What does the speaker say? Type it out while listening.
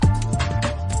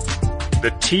The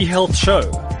T Health Show,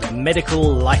 the medical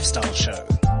lifestyle show.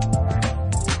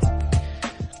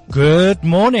 Good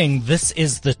morning. This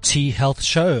is the T Health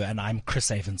Show, and I'm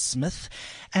Chris Avon-Smith.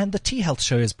 And the T Health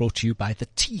Show is brought to you by the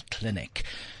T Clinic,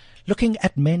 looking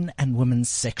at men and women's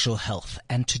sexual health.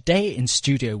 And today in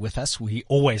studio with us, we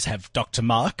always have Dr.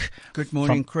 Mark. Good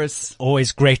morning, Chris.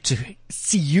 Always great to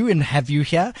see you and have you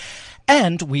here.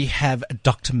 And we have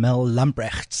Dr. Mel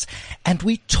Lambrechts. And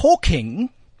we're talking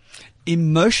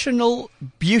emotional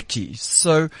beauty.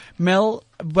 So, Mel,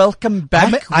 welcome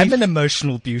back. I'm an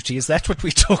emotional beauty. Is that what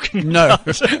we're talking No.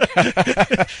 about?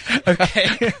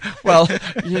 Okay. Well,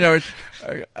 you know,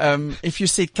 if you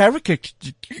say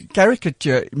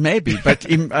caricature, maybe, but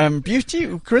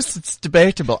beauty, Chris, it's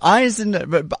debatable.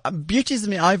 Beauty is in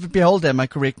the eye of the beholder. Am I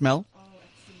correct, Mel? Oh,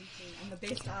 absolutely. And the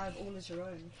best eye of all is your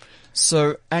own.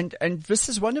 So, and this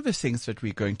is one of the things that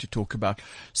we're going to talk about.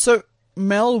 So,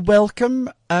 Mel, welcome.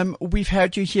 We've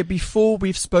had you here before.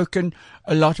 We've spoken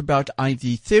a lot about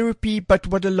IV therapy, but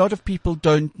what a lot of people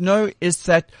don't know is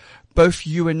that both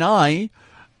you and I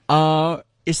are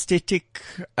aesthetic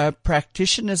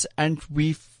practitioners, and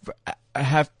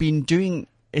have been doing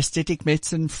aesthetic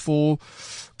medicine for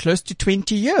close to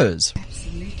 20 years.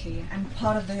 Absolutely. And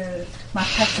part of my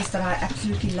practice that I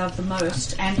absolutely love the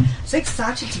most, and so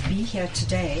excited to be here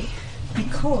today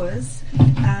because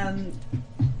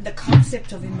the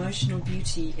concept of emotional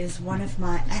beauty is one of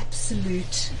my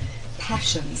absolute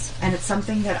passions, and it's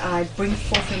something that I bring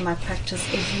forth in my practice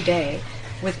every day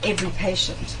with every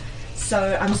patient.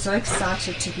 So I'm so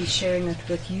excited to be sharing it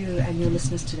with you and your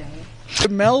listeners today. So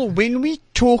Mel, when we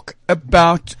talk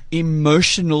about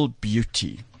emotional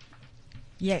beauty,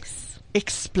 yes,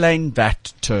 explain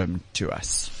that term to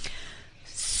us.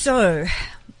 So,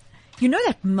 you know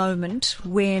that moment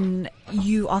when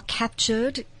you are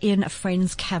captured in a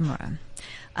friend's camera,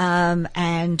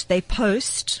 and they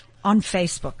post on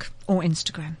Facebook or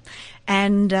Instagram,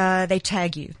 and they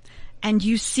tag you, and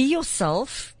you see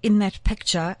yourself in that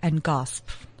picture and gasp,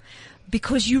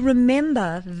 because you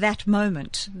remember that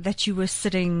moment that you were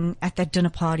sitting at that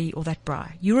dinner party or that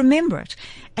braai. You remember it,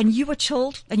 and you were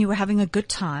chilled and you were having a good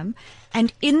time,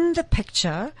 and in the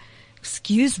picture,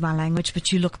 excuse my language,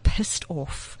 but you look pissed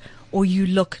off, or you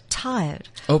look tired.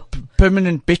 Oh,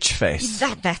 permanent bitch face.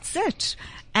 That's it.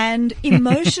 And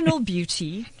emotional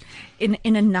beauty, in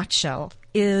a nutshell,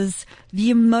 is the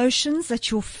emotions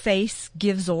that your face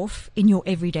gives off in your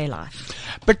everyday life.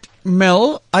 But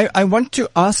Mel, I want to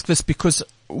ask this because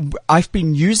I've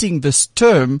been using this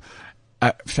term.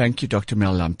 Thank you, Dr.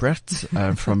 Mel Lambrechts,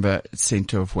 from the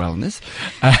Center of Wellness.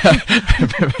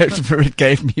 It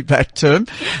gave me that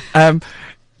term.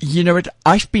 You know what?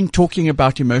 I've been talking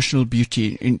about emotional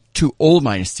beauty to all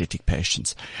my aesthetic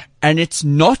patients, and it's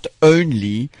not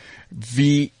only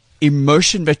the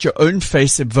emotion that your own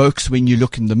face evokes when you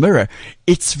look in the mirror.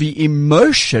 It's the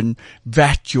emotion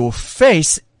that your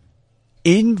face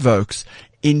invokes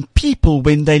in people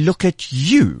when they look at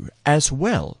you as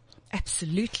well.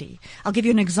 Absolutely. I'll give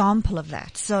you an example of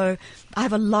that. So I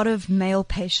have a lot of male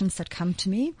patients that come to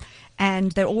me,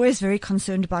 and they're always very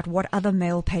concerned about what other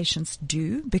male patients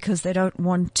do, because they don't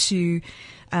want to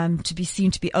be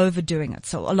seen to be overdoing it.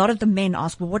 So a lot of the men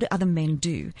ask, well, what do other men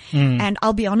do? And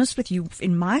I'll be honest with you,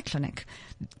 in my clinic,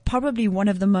 probably one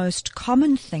of the most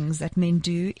common things that men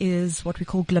do is what we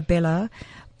call glabella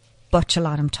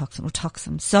botulinum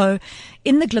toxin. So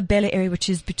in the glabella area, which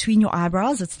is between your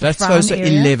eyebrows, it's the frown those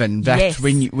area. 11. That yes.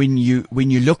 when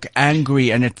you look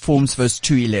angry and it forms those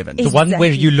 2 11. The one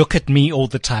where you look at me all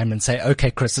the time and say,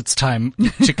 okay, Chris, it's time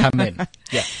to come in.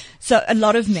 Yeah. So a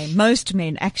lot of men, most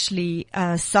men actually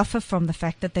suffer from the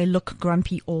fact that they look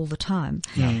grumpy all the time.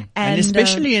 Yeah. And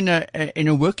especially in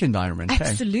a work environment.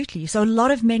 Absolutely. So a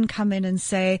lot of men come in and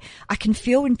say, I can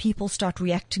feel when people start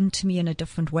reacting to me in a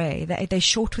different way. They're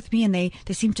short with me, and they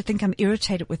seem to think I'm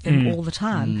irritated with them all the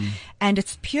time. And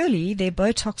it's purely their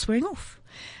Botox wearing off.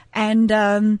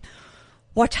 And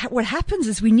what happens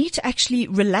is we need to actually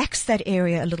relax that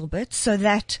area a little bit so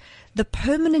that the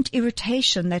permanent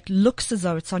irritation that looks as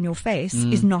though it's on your face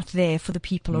is not there for the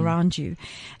people around you.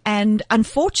 And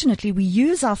unfortunately, we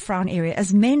use our frown area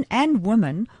as men and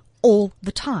women all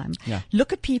the time. Yeah.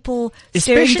 Look at people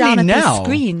Especially staring down at now. their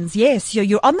screens. Yes,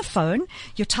 you're on the phone,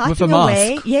 you're typing With a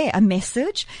away, mask. a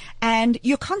message, and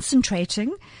you're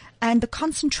concentrating. And the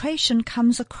concentration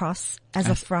comes across as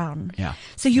a frown. Yeah.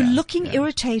 So you're looking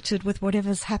irritated with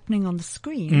whatever's happening on the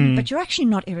screen, but you're actually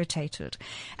not irritated.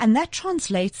 And that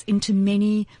translates into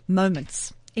many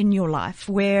moments in your life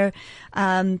where,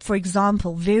 for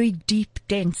example, very deep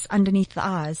dents underneath the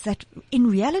eyes that in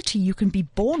reality you can be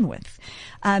born with.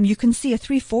 You can see a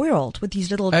 3-4-year-old with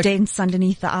these little dents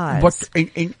underneath the eyes. What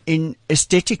in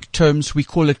aesthetic terms we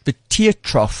call it the tear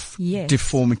trough Yes.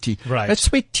 deformity. Right.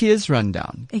 That's where tears run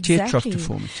down. Tear trough Exactly.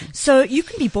 deformity. So you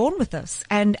can be born with this.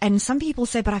 And some people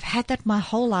say, but I've had that my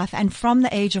whole life. And from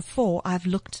the age of 4, I've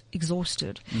looked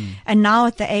exhausted. And now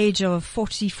at the age of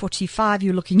 40, 45,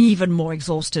 you're looking even more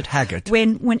exhausted. Haggard.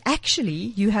 When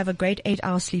actually you have a great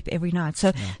 8-hour sleep every night.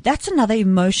 So that's another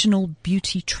emotional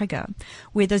beauty trigger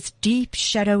where this deep,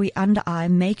 shadowy under eye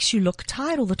makes you look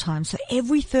tired all the time. So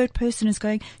every third person is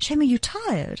going, Shame, are you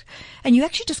tired? And you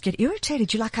actually just get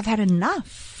irritated. You're like, I've had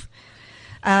enough.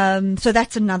 So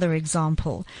that's another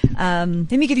example.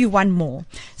 Let me give you one more.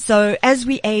 So as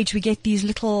we age, we get these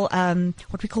little,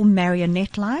 what we call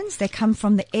marionette lines. They come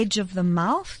from the edge of the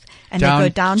mouth and they go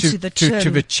down to the chin. To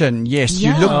the chin, yes.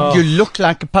 Yeah. You look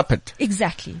like a puppet.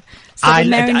 Exactly. So the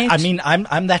marionette. I mean,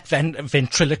 I'm that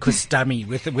ventriloquist dummy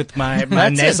with my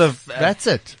That's it. That's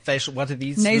it. Facial. What are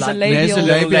these? Nasolabial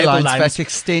Nasolabial lines lines. that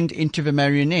extend into the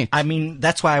marionette. I mean,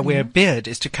 that's why I wear a beard,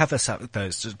 is to cover some of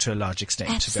those to a large extent.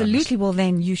 To be Absolutely. Well,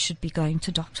 then you should be going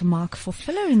to Dr. Mark for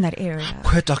filler in that area. honest.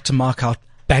 Poor Dr. Mark, I'll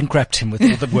bankrupt him with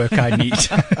all the work I need.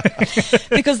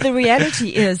 Because the reality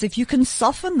is, if you can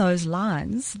soften those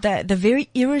lines, the very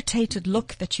irritated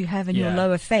look that you have in your Yeah.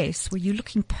 lower face, where you're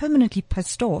looking permanently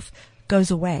pissed off,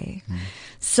 goes away.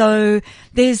 So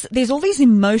there's all these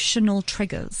emotional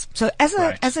triggers. So as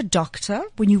Right. a doctor,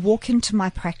 when you walk into my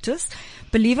practice,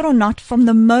 believe it or not, from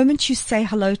the moment you say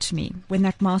hello to me, when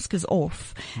that mask is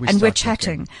off and we're start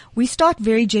chatting, looking. we start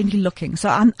very gently looking. So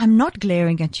I'm not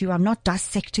glaring at you. I'm not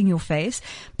dissecting your face,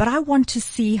 but I want to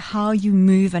see how you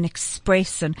move and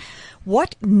express and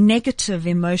what negative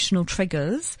emotional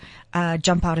triggers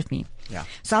jump out at me. Yeah.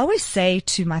 So I always say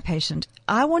to my patient,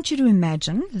 I want you to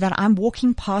imagine that I'm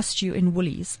walking past you in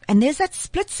Woolies, and there's that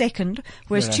split second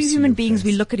where as When I two see human your beings,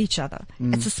 we face. look at each other.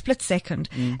 It's a split second.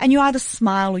 And you either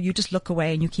smile or you just look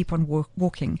away and you keep on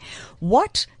walking.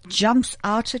 What jumps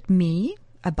out at me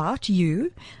about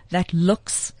you that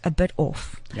looks a bit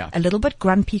off, Yeah. a little bit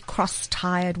grumpy, cross,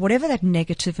 tired, whatever that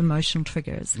negative emotional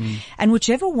trigger is. And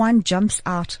whichever one jumps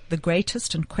out the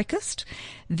greatest and quickest,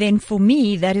 then for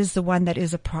me, that is the one that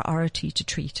is a priority to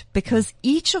treat, because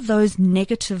each of those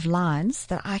negative lines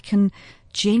that I can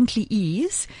gently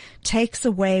ease takes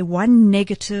away one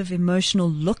negative emotional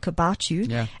look about you.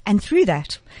 Yeah. And through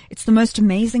that, it's the most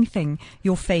amazing thing.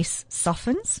 Your face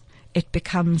softens. It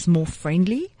becomes more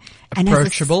friendly and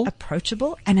approachable.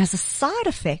 And as a side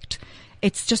effect,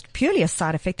 it's just purely a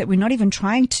side effect that we're not even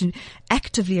trying to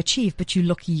actively achieve, but you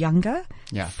look younger,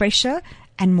 Yeah. fresher,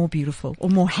 and more beautiful, or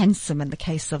more handsome in the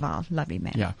case of our lovely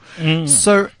man. Yeah.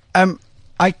 So, I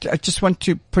just want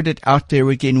to put it out there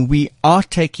again. We are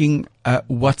taking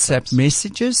WhatsApp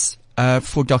messages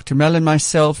for Dr. Mel and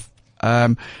myself.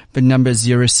 The number is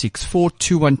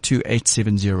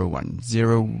 064-212-8701.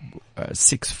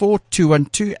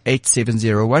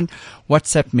 064-212-8701.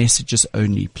 WhatsApp messages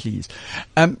only, please.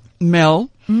 Mel,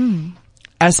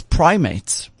 as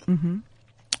primates,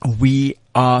 we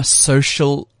are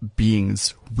social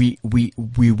beings. We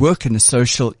work in a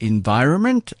social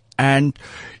environment, and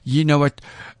you know what?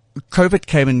 COVID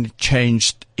came and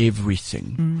changed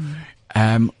everything.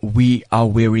 We are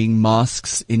wearing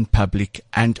masks in public,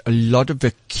 and a lot of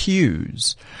the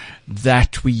cues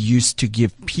that we used to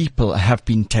give people have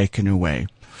been taken away.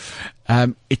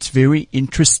 It's very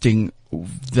interesting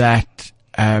that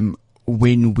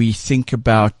when we think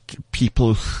about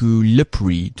people who lip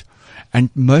read, and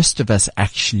most of us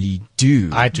actually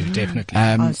do. I do,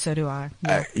 definitely. So do I.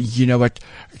 Yeah. You know what?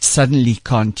 Suddenly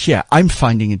can't hear. I'm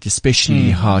finding it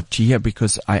especially hard to hear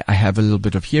because I have a little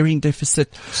bit of hearing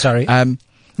deficit. Sorry.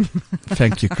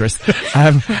 Thank you, Chris.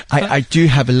 I do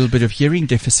have a little bit of hearing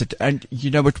deficit, and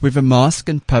you know what? With a mask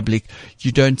in public,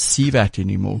 you don't see that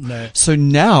anymore. No. So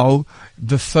now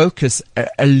the focus,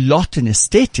 a lot in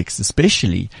aesthetics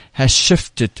especially, has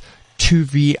shifted to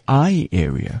the eye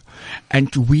area,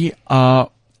 and we are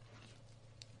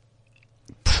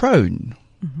prone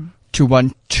to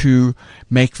want to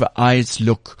make the eyes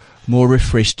look more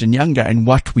refreshed and younger. And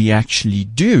what we actually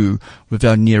do with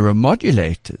our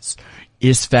neuromodulators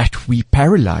is that we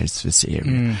paralyze this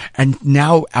area. And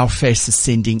now our face is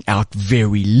sending out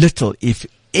very little, if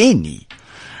any,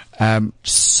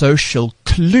 social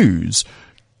clues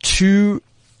to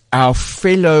our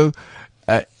fellow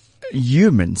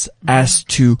humans as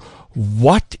to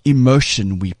what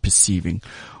emotion we're perceiving.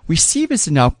 we see this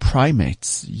in our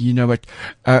primates,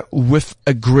 with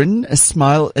a grin, a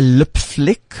smile, a lip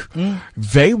flick,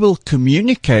 they will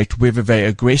communicate whether they're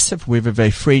aggressive, whether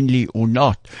they're friendly or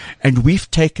not. And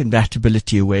we've taken that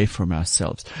ability away from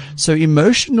ourselves. So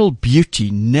emotional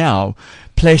beauty now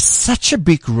plays such a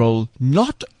big role,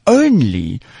 not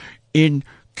only in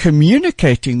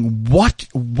communicating what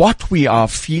we are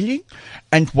feeling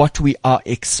and what we are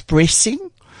expressing,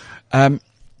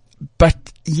 but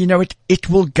it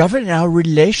will govern our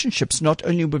relationships, not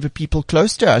only with the people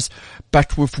close to us,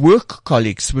 but with work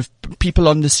colleagues, with people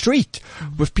on the street,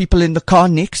 with people in the car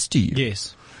next to you.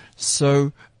 Yes.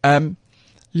 So,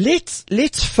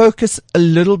 let's focus a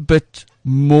little bit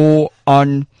more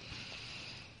on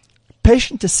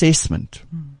patient assessment.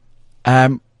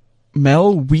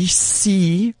 Mel, we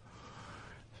see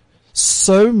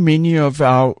so many of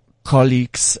our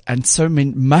colleagues and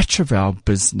much of our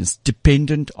business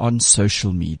dependent on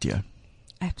social media.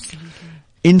 Absolutely.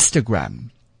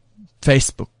 Instagram,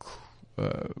 Facebook,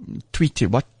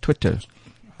 Twitter.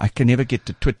 I can never get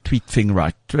the tweet thing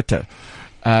right. Twitter.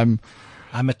 I'm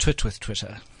a twit with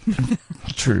Twitter.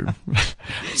 True.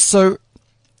 So,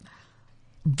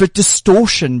 the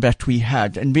distortion that we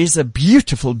had, and there's a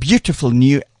beautiful, beautiful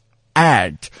new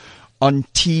ad on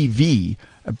TV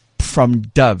from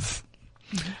Dove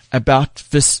about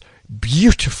this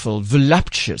beautiful,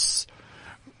 voluptuous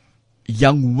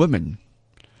young woman.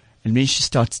 And then she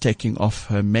starts taking off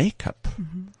her makeup.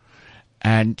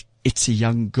 And it's a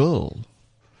young girl.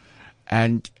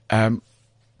 And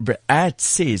the ad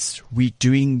says we're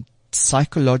doing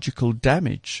psychological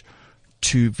damage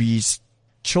to these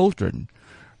children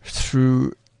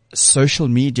through social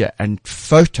media and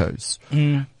photos.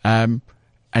 And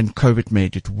COVID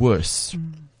made it worse.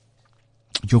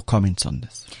 Your comments on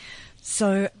this?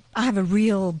 So I have a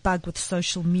real bug with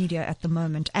social media at the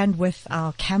moment and with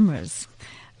our cameras.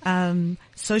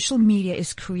 Social media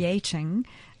is creating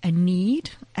a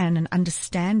need and an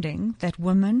understanding that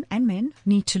women and men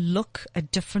need to look a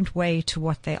different way to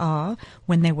what they are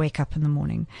when they wake up in the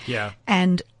morning. Yeah.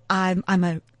 And I'm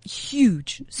a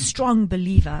huge, strong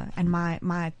believer, and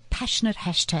my passionate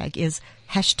hashtag is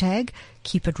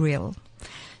 #KeepItReal.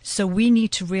 So we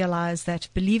need to realize that,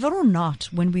 believe it or not,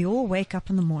 when we all wake up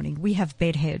in the morning, we have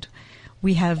bedhead,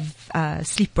 we have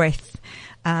sleep breath,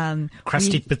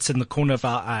 crusty bits in the corner of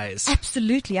our eyes.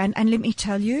 Absolutely. And let me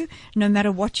tell you, no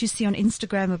matter what you see on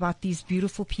Instagram about these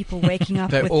beautiful people waking up,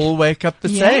 they all wake up the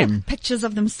same. Pictures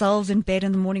of themselves in bed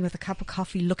in the morning with a cup of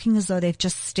coffee, looking as though they've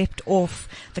just stepped off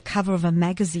the cover of a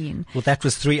magazine. Well, that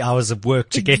was 3 hours of work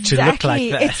to get to look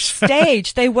like that. It's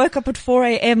staged. They woke up at 4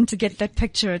 a.m. to get that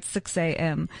picture at 6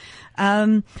 a.m.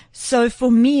 So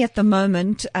for me at the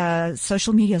moment,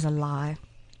 social media is a lie.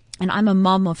 And I'm a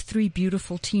mom of 3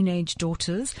 beautiful teenage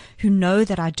daughters who know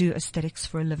that I do aesthetics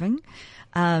for a living.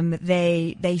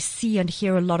 They see and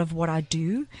hear a lot of what I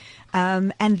do.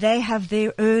 And they have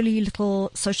their early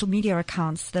little social media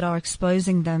accounts that are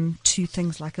exposing them to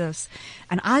things like this.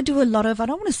 And I do a lot of, I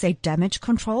don't want to say damage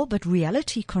control, but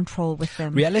reality control with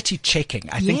them. Reality checking.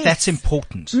 I think that's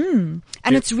important. And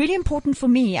it's really important for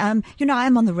me. I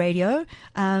am on the radio,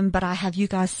 but I have you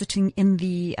guys sitting in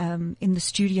the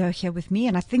studio here with me,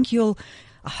 and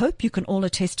I hope you can all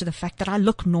attest to the fact that I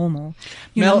look normal.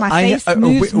 My face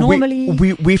moves normally.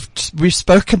 We've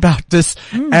spoke about this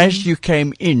as you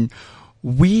came in.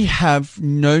 We have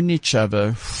known each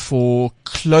other for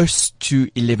close to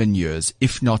 11 years,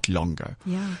 if not longer.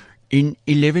 Yeah. In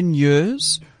 11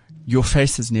 years, your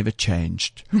face has never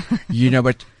changed. You know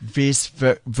what? There's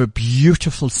the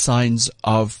beautiful signs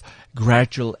of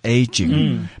gradual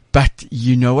aging. But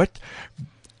you know what?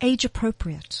 Age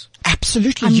appropriate.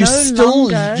 Absolutely. You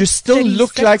still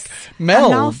look like Mel.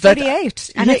 I'm now 38.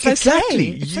 And it's exactly.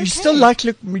 Okay. You still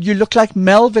you look like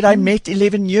Mel that I met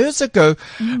 11 years ago,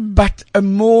 but a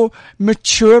more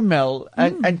mature Mel.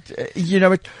 And you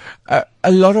know,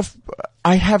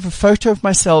 I have a photo of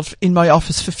myself in my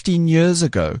office 15 years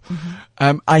ago.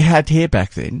 I had hair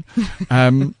back then.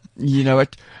 You know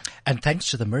it. And thanks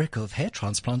to the miracle of hair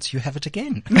transplants, you have it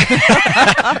again.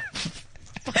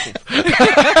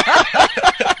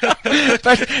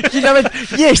 But you know what?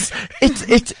 Yes,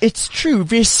 it's true.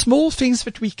 There's small things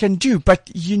that we can do,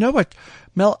 but you know what,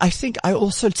 Mel? I think I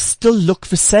also still look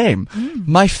the same.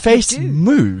 My face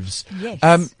moves.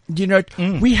 Yes. You know,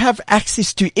 we have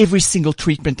access to every single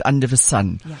treatment under the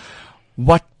sun. Yeah.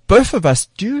 What both of us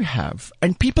do have,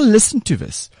 and people listen to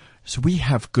this, so we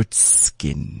have good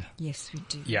skin. Yes, we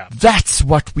do. Yeah. That's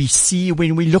what we see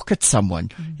when we look at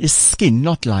someone, is skin,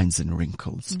 not lines and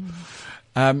wrinkles.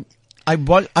 I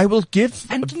will give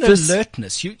And an this.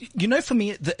 alertness. You know, for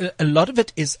me, a lot of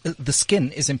it is the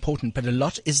skin is important, but a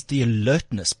lot is the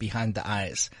alertness behind the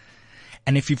eyes.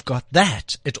 And if you've got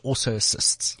that, it also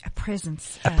assists. A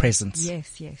presence. A presence.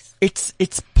 Yes.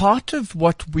 It's part of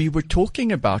what we were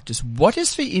talking about, is what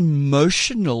is the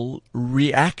emotional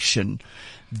reaction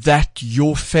that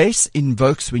your face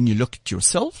invokes when you look at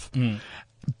yourself,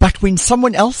 but when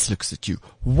someone else looks at you,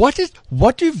 what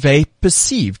do they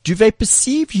perceive? Do they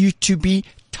perceive you to be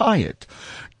tired?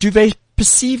 Do they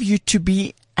perceive you to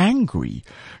be angry?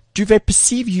 Do they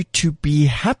perceive you to be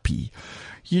happy?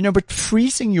 You know, but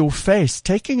freezing your face,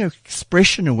 taking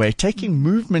expression away, taking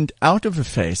movement out of a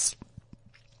face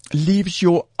leaves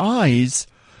your eyes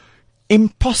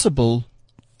impossible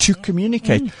to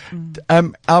communicate.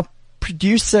 Our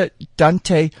producer,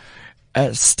 Dante,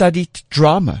 studied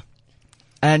drama.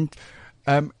 And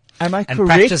am I And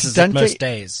correct, practices it Dante? most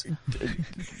days.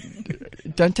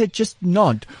 Dante, just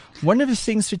nod. One of the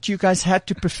things that you guys had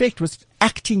to perfect was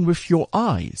acting with your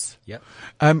eyes. Yep.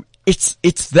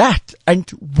 It's that,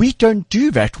 and we don't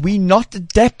do that. We're not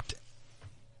adept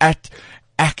at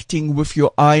acting with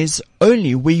your eyes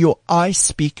only, where your eyes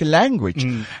speak a language.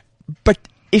 But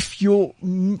if your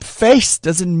face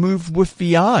doesn't move with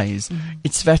the eyes,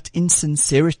 it's that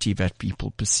insincerity that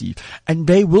people perceive. And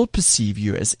they will perceive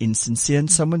you as insincere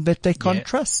and someone that they can't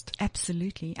trust.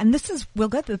 Absolutely. And we'll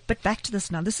go a bit back to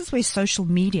this now. This is where social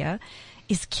media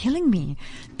is killing me,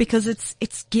 because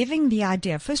it's giving the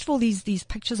idea. First of all, these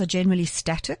pictures are generally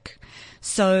static.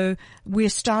 So we're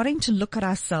starting to look at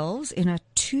ourselves in a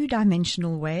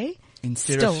 2-dimensional way.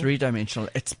 Instead of 3-dimensional.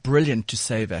 It's brilliant to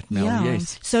say that, Mel. Yeah.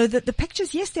 Yes. So the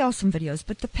pictures, yes, there are some videos,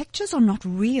 but the pictures are not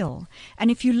real.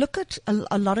 And if you look at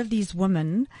a lot of these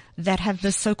women that have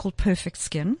this so-called perfect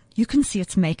skin, you can see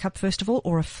it's makeup, first of all,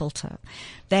 or a filter.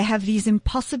 They have these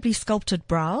impossibly sculpted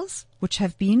brows, which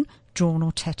have been drawn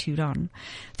or tattooed on.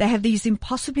 They have these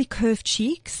impossibly curved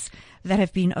cheeks that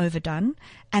have been overdone,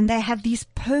 and they have these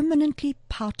permanently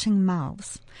pouting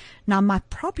mouths. Now, my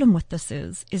problem with this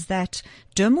is that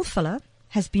dermal filler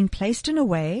has been placed in a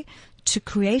way to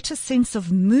create a sense of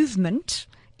movement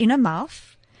in a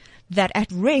mouth that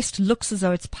at rest looks as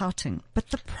though it's pouting. But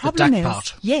the problem is,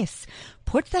 pout. yes,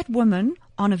 put that woman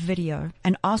on a video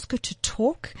and ask her to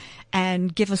talk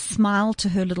and give a smile to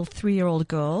her little 3-year-old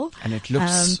girl. And it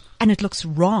looks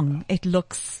wrong. It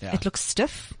looks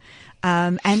stiff.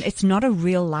 And it's not a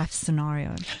real life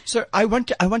scenario. So I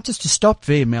want us to stop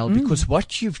there, Mel, because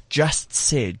what you've just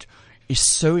said is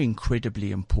so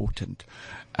incredibly important.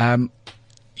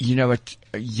 You know,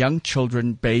 young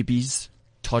children, babies,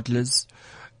 toddlers,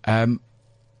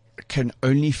 can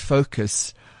only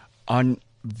focus on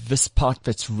this part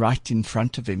that's right in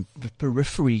front of him. The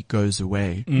periphery goes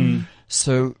away.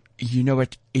 So, you know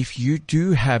what, if you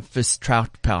do have this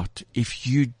trout pout, if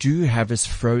you do have this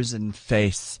frozen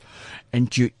face,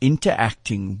 and you're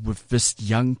interacting with this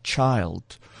young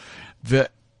child, the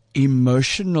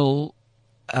emotional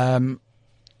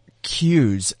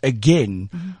cues again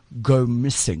go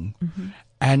missing.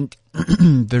 And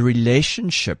the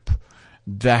relationship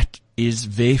that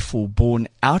is therefore born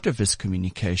out of this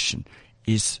communication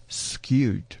is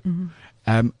skewed.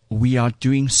 We are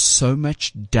doing so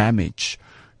much damage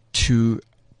to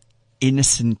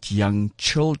innocent young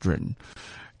children,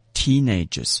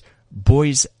 teenagers,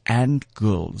 boys and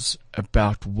girls,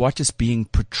 about what is being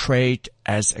portrayed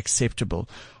as acceptable.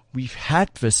 We've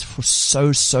had this for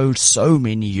so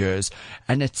many years,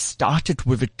 and it started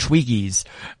with the Twiggies,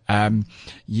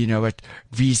 you know,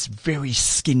 these very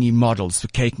skinny models, the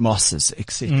Kate Mosses,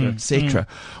 etc.,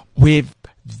 where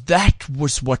that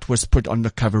was what was put on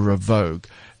the cover of Vogue.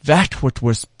 That what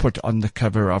was put on the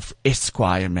cover of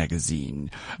Esquire magazine.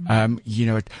 You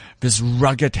know, this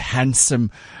rugged,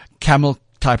 handsome camel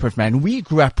type of man. We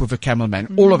grew up with a camel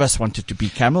man. All of us wanted to be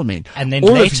camel men. And then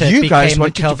all later of it you guys became the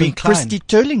wanted to Calvin be Klein. Christy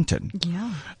Turlington.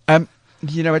 Yeah.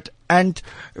 You know, and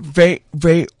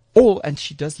they all, and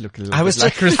she does look a little bit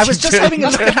like Christy I was just having a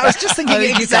look and I was just thinking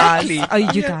exactly.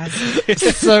 You guys.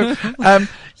 So,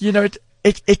 you know,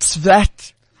 it's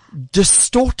that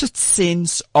distorted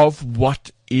sense of what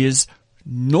is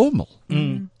normal.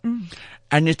 And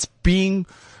it's being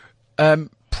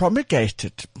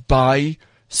promulgated by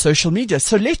social media.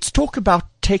 So let's talk about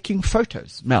taking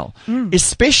photos, Mel,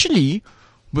 especially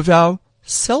with our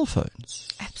cell phones.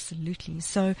 Absolutely.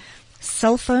 So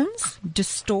cell phones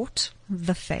distort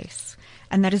the face.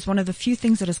 And that is one of the few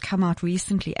things that has come out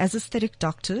recently. As aesthetic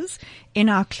doctors in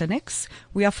our clinics,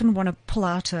 we often want to pull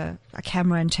out a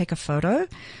camera and take a photo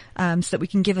so that we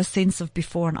can give a sense of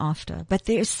before and after. But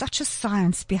there is such a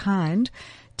science behind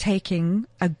taking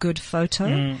a good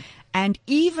photo. And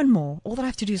even more, all that I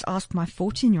have to do is ask my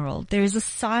 14-year-old. There is a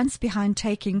science behind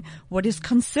taking what is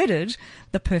considered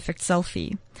the perfect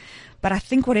selfie. But I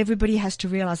think what everybody has to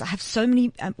realize, I have so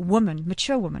many women,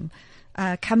 mature women,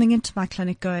 coming into my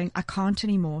clinic going, I can't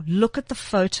anymore. Look at the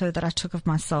photo that I took of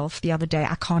myself the other day.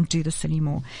 I can't do this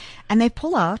anymore. And they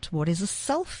pull out what is a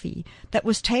selfie that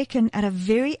was taken at a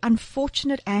very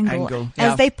unfortunate angle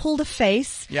as they pulled a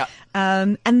face. Yeah.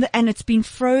 And it's been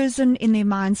frozen in their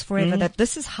minds forever that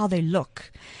this is how they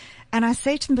look. And I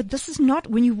say to them, but this is not,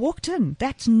 when you walked in,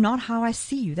 that's not how I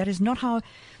see you. That is not how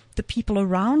the people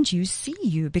around you see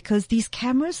you, because these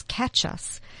cameras catch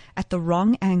us at the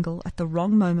wrong angle, at the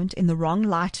wrong moment, in the wrong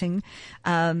lighting,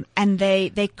 and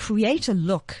they create a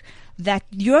look that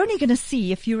you're only going to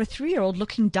see if you're a 3-year-old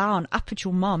looking down up at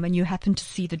your mom and you happen to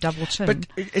see the double chin. But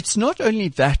it's not only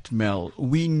that, Mel.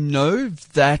 We know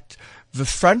that the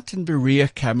front and the rear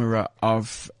camera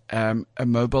of a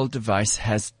mobile device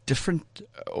has different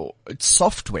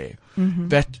software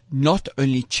that not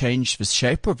only change the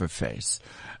shape of a face,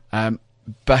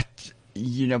 but,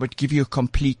 would give you a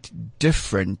complete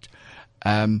different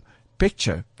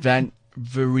picture than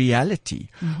the reality.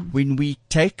 When we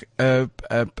take a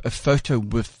photo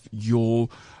with your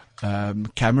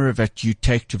camera that you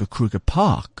take to the Kruger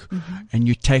Park, and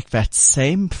you take that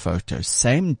same photo,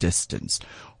 same distance,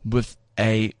 with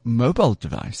a mobile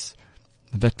device,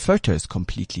 that photo is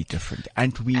completely different.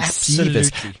 And we see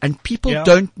this. And people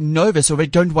don't know this, or they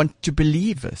don't want to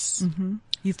believe this.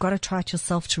 You've got to try it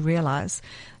yourself to realize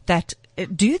that,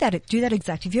 do that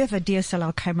exactly. If you have a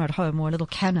DSLR camera at home or a little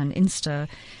Canon Insta,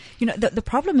 the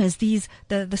problem is the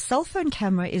cell phone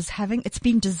camera it's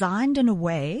been designed in a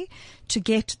way to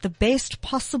get the best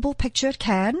possible picture it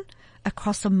can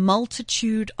across a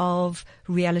multitude of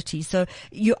realities. So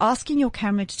you're asking your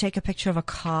camera to take a picture of a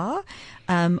car,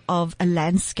 of a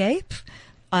landscape,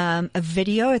 a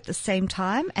video at the same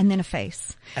time, and then a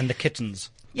face. And the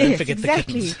kittens. Yes, Don't forget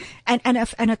exactly. the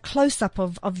kittens. And a close up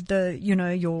of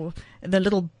the the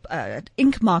little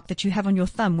ink mark that you have on your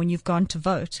thumb when you've gone to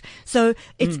vote. So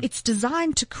it's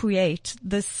designed to create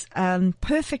this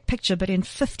perfect picture, but in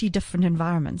 50 different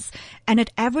environments, and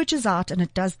it averages out and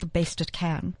it does the best it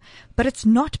can. But it's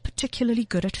not particularly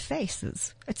good at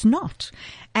faces. It's not,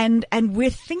 and we're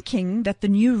thinking that the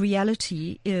new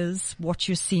reality is what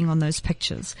you're seeing on those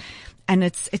pictures. And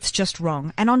it's just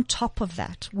wrong. And on top of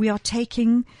that, we are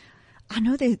taking, I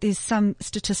know there's some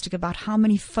statistic about how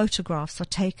many photographs are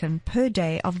taken per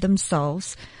day of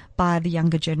themselves by the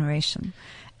younger generation.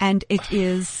 And it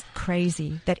is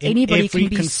crazy that anybody can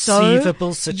be so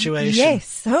conceivable situation. Yes,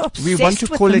 so obsessed We want to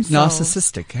with call themselves. it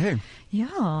narcissistic, hey?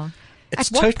 Yeah. It's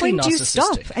At what totally point do you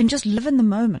stop narcissistic. and just live in the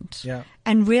moment? Yeah.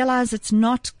 And realize it's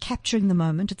not capturing the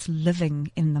moment, it's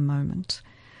living in the moment.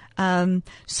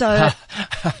 So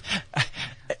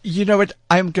You know what?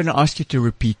 I'm going to ask you to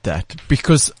repeat that,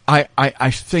 because I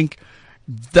think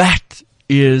that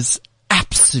is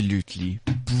absolutely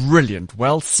brilliant.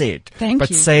 Well said. Thank but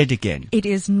you. say it again. it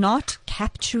is not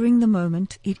capturing the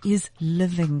moment, it is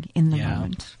living in the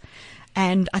moment.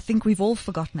 And I think we've all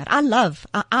forgotten that. I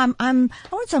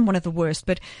won't say I'm one of the worst,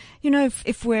 but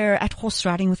if we're at horse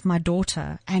riding with my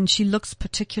daughter and she looks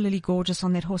particularly gorgeous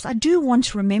on that horse, I do want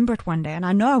to remember it one day, and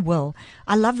I know I will.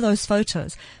 I love those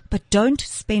photos, but don't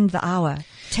spend the hour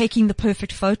taking the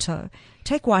perfect photo.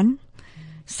 Take one.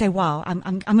 Say, wow, I'm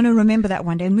going to remember that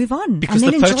one day and move on. Because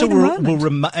and then the photo enjoy the will moment.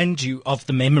 remind you of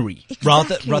the memory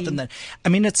Exactly. rather than, I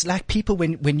mean, it's like people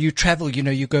when you travel,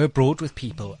 you go abroad with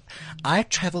people. I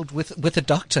traveled with a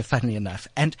doctor, funnily enough,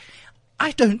 and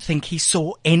I don't think he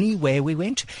saw anywhere we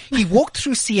went. He walked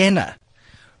through Siena.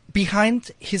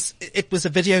 Behind it was a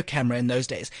video camera in those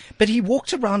days, but he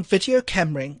walked around video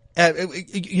cameraing,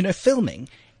 filming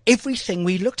everything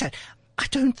we looked at. I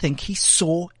don't think he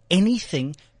saw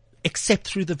anything except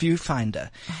through the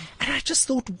viewfinder. And I just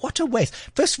thought, what a waste.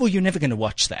 First of all, you're never going to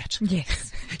watch that.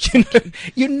 Yes.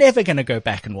 You're never going to go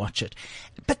back and watch it.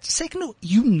 But second of all,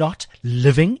 you're not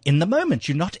living in the moment.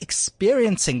 You're not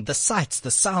experiencing the sights,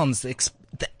 the sounds,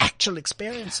 the actual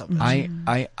experience of it.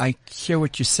 I hear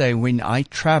what you say. When I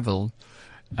travel,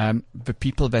 the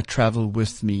people that travel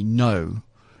with me know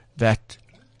that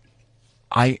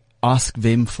I ask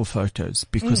them for photos,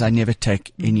 because I never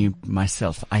take any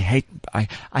myself. I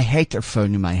hate a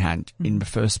phone in my hand in the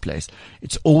first place.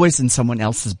 It's always in someone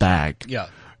else's bag. Yeah.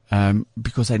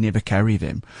 Because I never carry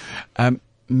them.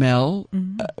 Mel,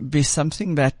 there's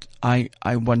something that I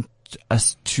want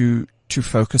us to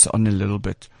focus on a little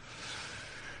bit.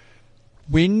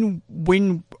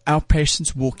 When our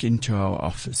patients walk into our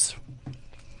office,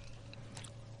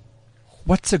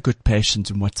 what's a good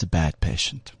patient and what's a bad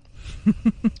patient?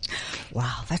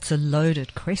 Wow, that's a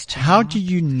loaded question. How Mark. do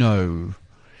you know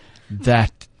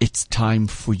that it's time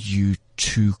for you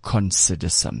to consider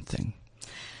something?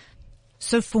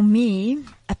 So for me,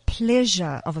 a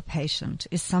pleasure of a patient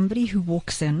is somebody who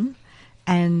walks in,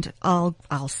 and I'll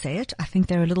say it, I think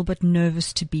they're a little bit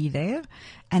nervous to be there,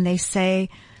 and they say,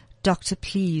 "Doctor,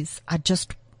 please, I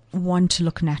just want to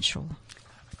look natural.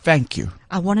 Thank you.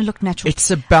 I want to look natural. It's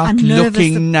about I'm nervous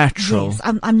looking natural. Yes,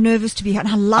 I'm nervous to be here, and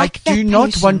I like that I do not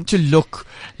patient. want to look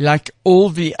like all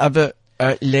the other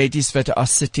ladies that are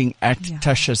sitting at Yeah.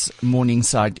 Tasha's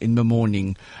Morningside in the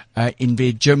morning in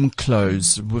their gym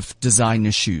clothes with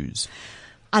designer shoes.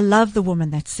 I love the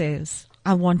woman that says,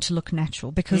 I want to look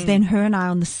natural, because then her and I are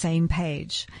on the same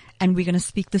page, and we're going to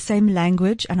speak the same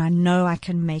language, and I know I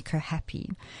can make her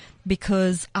happy,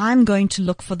 because I'm going to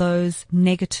look for those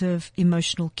negative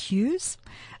emotional cues.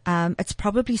 It's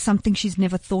probably something she's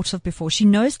never thought of before. She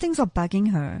knows things are bugging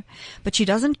her, but she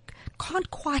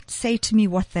can't quite say to me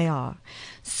what they are.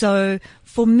 So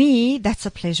for me, that's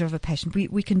a pleasure of a patient.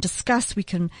 We can discuss, we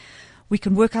can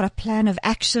work out a plan of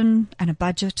action and a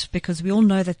budget, because we all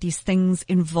know that these things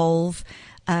involve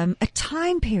a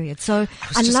time period. So I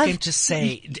was just going to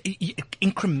say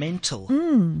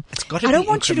incremental. It's got to be I don't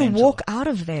want you to incremental. walk out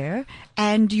of there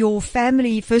and your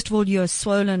family, first of all, you're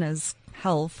swollen as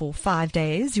hell for 5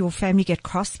 days. Your family get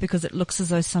cross because it looks as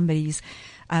though somebody's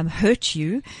hurt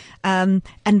you. And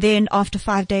then after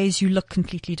 5 days, you look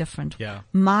completely different. Yeah.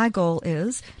 My goal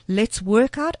is, let's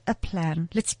work out a plan.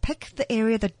 Let's pick the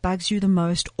area that bugs you the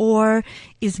most or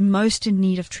is most in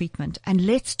need of treatment. And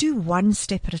let's do one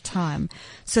step at a time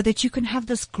so that you can have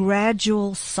this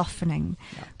gradual softening,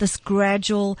 this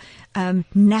gradual,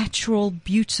 natural,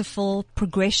 beautiful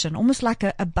progression, almost like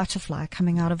a butterfly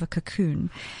coming out of a cocoon,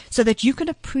 so that you can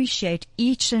appreciate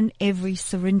each and every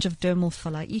syringe of dermal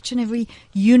filler, each and every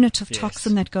unit of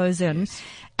toxin that goes in. Yes.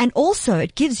 And also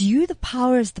it gives you the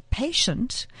power as the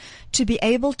patient to be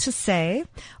able to say,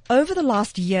 over the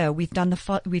last year, we've done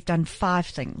 5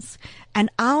 things. And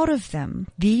out of them,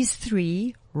 these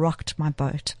 3 rocked my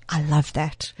boat. I love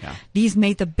that. Yeah. These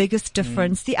made the biggest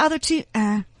difference. The other 2,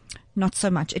 not so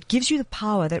much. It gives you the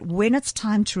power that when it's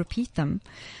time to repeat them,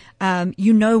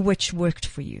 you know which worked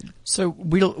for you. So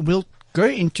we'll go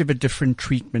into the different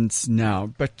treatments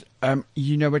now, but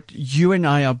you know what? You and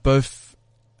I are both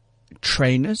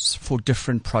trainers for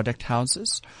different product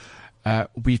houses.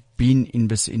 We've been in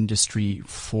this industry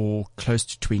for close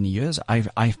to 20 years.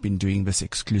 I've been doing this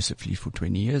exclusively for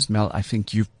 20 years. Mel, I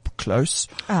think you're close.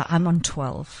 I'm on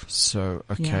 12. So,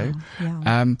 okay.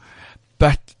 Yeah.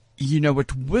 But you know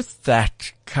what? With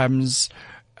that comes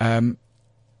a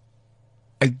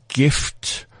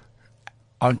gift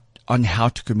on how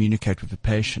to communicate with the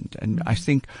patient. And I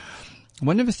think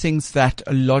one of the things that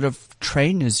a lot of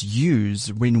trainers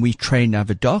use when we train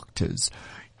other doctors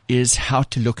is how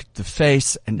to look at the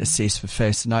face and assess the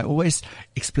face. And I always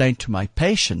explain to my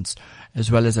patients,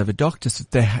 as well as other doctors,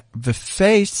 that the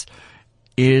face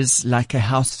is like a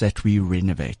house that we're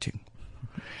renovating.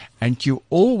 And you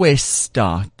always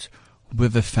start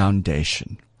with a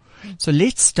foundation. So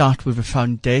let's start with a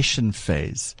foundation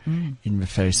phase in the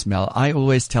face, Mel. I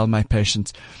always tell my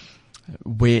patients,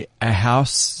 where a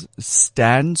house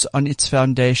stands on its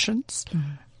foundations,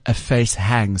 a face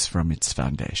hangs from its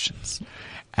foundations.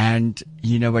 And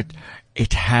you know what?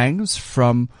 It hangs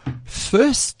from,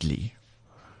 firstly,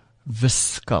 the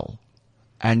skull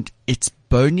and its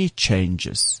bony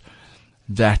changes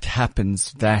that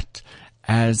happens that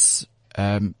as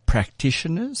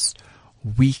practitioners,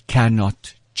 we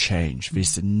cannot change.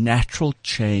 There's a natural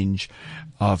change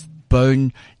of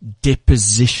bone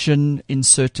deposition in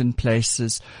certain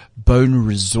places, bone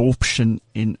resorption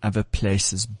in other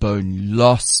places, bone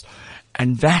loss,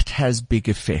 and that has big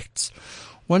effects.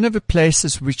 One of the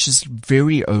places which is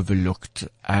very overlooked,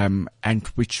 and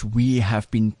which we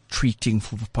have been treating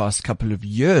for the past couple of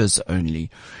years only,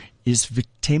 is the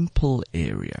temple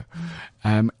area,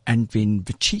 and then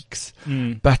the cheeks.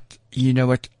 But you know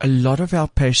what? A lot of our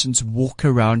patients walk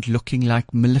around looking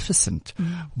like Maleficent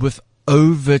with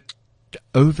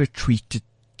over-treated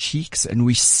cheeks, and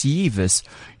we see this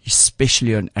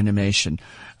especially on animation.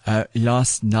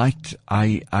 Last night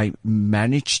I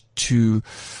managed to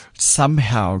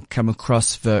somehow come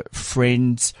across the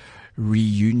Friends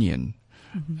reunion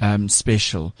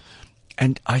special,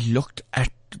 and I looked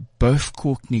at both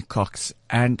Courtney Cox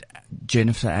and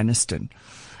Jennifer Aniston,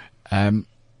 and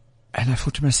I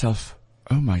thought to myself,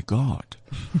 oh my God,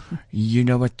 you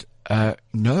know what?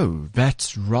 No,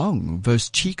 that's wrong. Those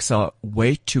cheeks are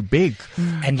way too big.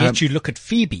 And yet you look at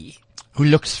Phoebe, who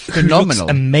looks who phenomenal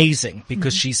looks amazing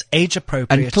because she's age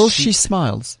appropriate. until she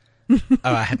smiles.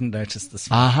 Oh, I hadn't noticed this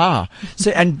one. Aha.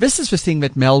 So, and this is the thing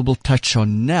that Mel will touch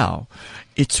on now.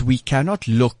 It's we cannot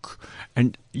look,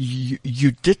 and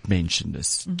you did mention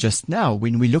this just now.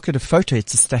 When we look at a photo,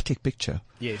 it's a static picture.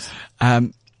 Yes.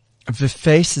 The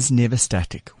face is never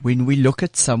static. When we look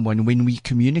at someone, when we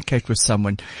communicate with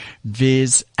someone,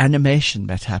 there's animation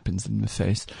that happens in the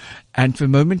face. And the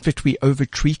moment that we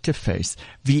overtreat a face,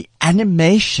 the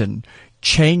animation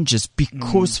changes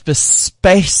because the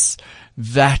space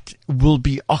that will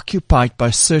be occupied by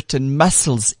certain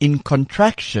muscles in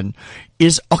contraction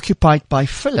is occupied by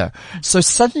filler. So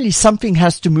suddenly something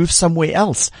has to move somewhere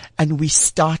else, and we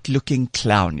start looking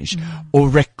clownish or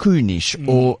raccoonish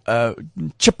or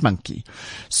chipmunky.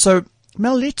 So,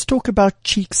 Mel, let's talk about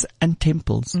cheeks and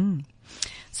temples.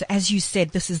 So as you said,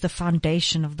 this is the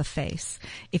foundation of the face.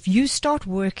 If you start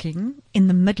working in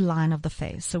the midline of the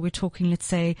face, so we're talking, let's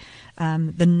say,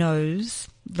 the nose,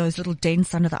 those little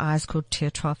dents under the eyes called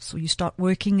tear troughs, or you start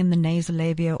working in the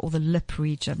nasolabial or the lip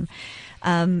region,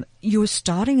 you're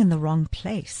starting in the wrong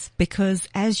place, because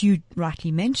as you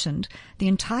rightly mentioned, the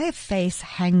entire face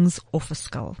hangs off a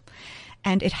skull,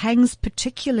 and it hangs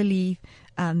particularly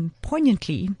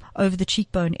poignantly over the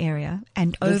cheekbone area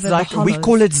and over the hollows. We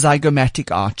call it zygomatic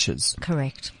arches.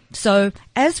 Correct. So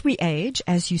as we age,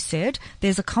 as you said,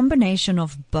 there's a combination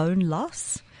of bone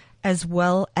loss as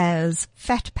well as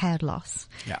fat pad loss.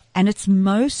 Yeah. And it's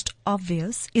most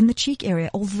obvious in the cheek area,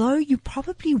 although you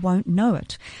probably won't know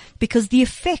it, because the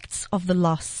effects of the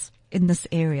loss in this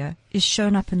area is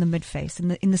shown up in the midface,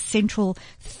 in the central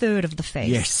third of the face.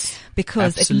 Yes,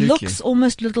 because absolutely. it looks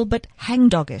almost a little bit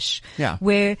hangdoggish. Yeah.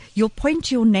 Where you'll point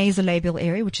to your nasolabial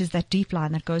area, which is that deep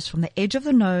line that goes from the edge of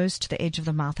the nose to the edge of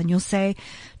the mouth, and you'll say,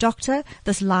 "Doctor,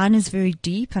 this line is very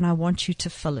deep, and I want you to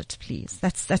fill it, please."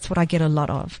 That's what I get a lot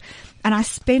of. And I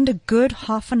spend a good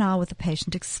half an hour with the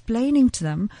patient explaining to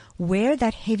them where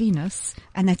that heaviness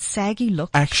and that saggy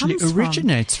look Actually comes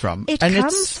originates from. It And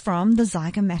comes from the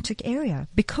zygomatic area,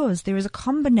 because there is a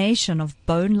combination of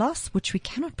bone loss, which we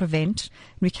cannot prevent,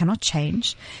 we cannot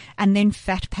change, and then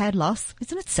fat pad loss.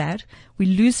 Isn't it sad? We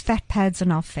lose fat pads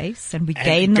on our face and we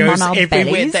gain them on our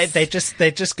everywhere. bellies.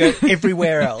 They just go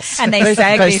everywhere else. And they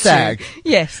sag. They there sag. too.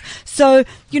 Yes. So,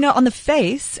 on the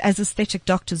face, as aesthetic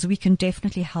doctors, we can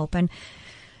definitely help. And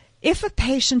if a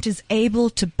patient is able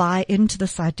to buy into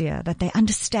this idea, that they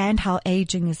understand how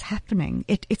aging is happening,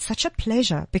 it's such a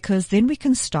pleasure, because then we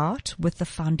can start with the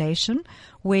foundation,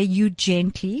 where you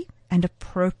gently and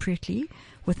appropriately,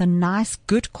 with a nice,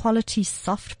 good quality,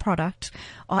 soft product,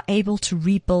 are able to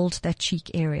rebuild that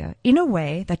cheek area in a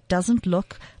way that doesn't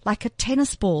look like a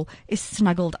tennis ball is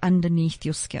snuggled underneath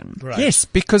your skin. Right. Yes,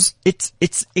 because it's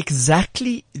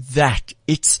exactly that.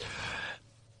 It's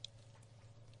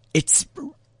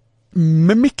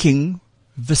mimicking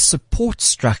the support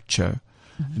structure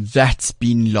that's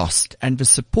been lost. And the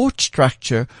support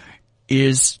structure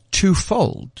is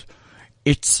twofold.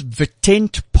 It's the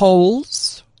tent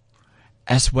poles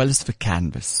as well as the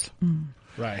canvas.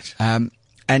 Right.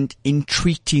 And in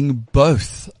treating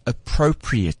both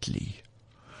appropriately,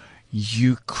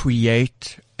 you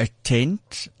create a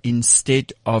tent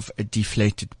instead of a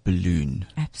deflated balloon.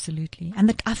 Absolutely.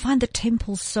 And I find the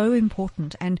temples so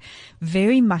important and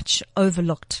very much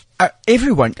overlooked.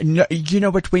 Everyone,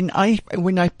 but when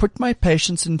I put my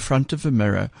patients in front of a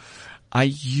mirror, I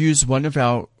use one of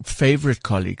our favorite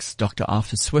colleagues, Dr.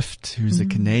 Arthur Swift, who's a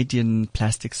Canadian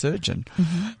plastic surgeon.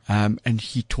 And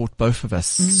he taught both of us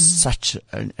such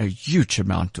a huge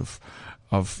amount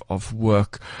of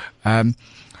work,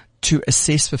 to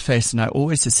assess the face. And I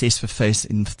always assess the face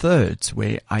in thirds,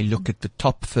 where I look at the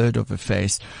top third of the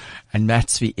face, and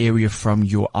that's the area from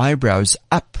your eyebrows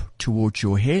up towards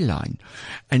your hairline.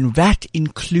 And that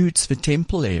includes the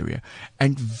temple area.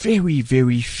 And very,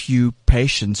 very few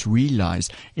patients realize,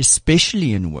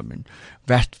 especially in women,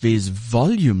 that there's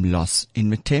volume loss in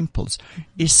the temples,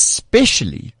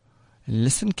 especially, and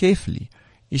listen carefully,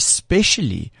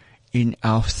 especially in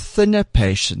our thinner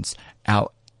patients, our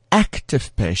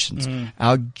active patients,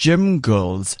 our gym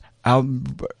girls, our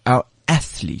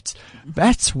athletes.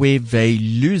 That's where they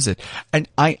lose it. And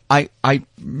I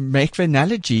make the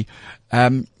analogy,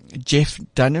 Jeff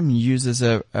Dunham uses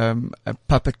a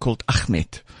puppet called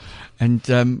Ahmed. And,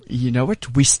 you know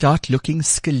what? We start looking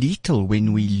skeletal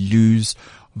when we lose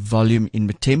volume in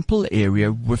the temple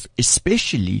area, with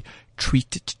especially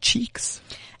treated cheeks.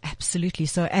 Absolutely.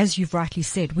 So as you've rightly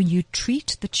said, when you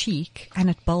treat the cheek and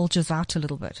it bulges out a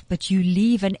little bit, but you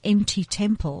leave an empty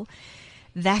temple,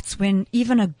 that's when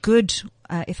even a good,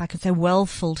 if I could say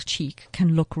well-filled cheek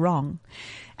can look wrong.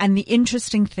 And the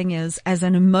interesting thing is, as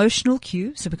an emotional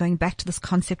cue, so we're going back to this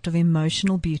concept of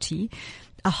emotional beauty,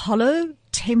 a hollow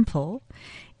temple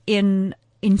in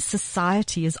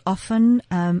society is often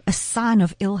a sign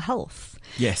of ill health.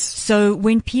 Yes. So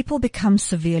when people become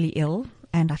severely ill,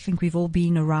 and I think we've all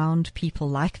been around people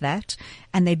like that,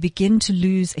 and they begin to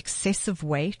lose excessive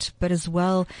weight, but as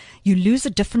well, you lose a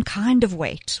different kind of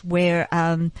weight where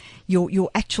your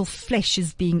actual flesh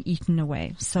is being eaten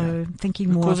away. So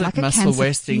thinking more of like a muscle cancer,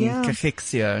 wasting,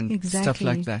 cachexia, and stuff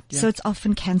like that. Yeah. So it's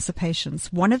often cancer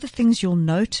patients. One of the things you'll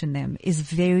note in them is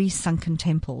very sunken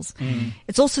temples.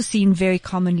 It's also seen very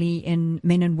commonly in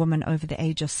men and women over the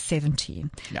age of 70.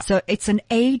 Yeah. So it's an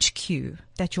age cue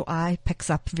that your eye picks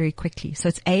up very quickly. So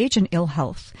it's age and ill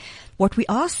health. What we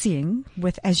are seeing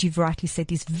with, as you've rightly said,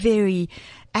 these very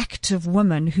active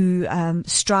women who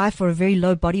strive for a very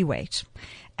low body weight,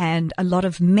 and a lot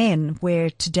of men where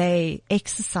today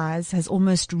exercise has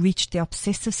almost reached the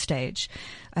obsessive stage,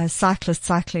 cyclists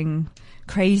cycling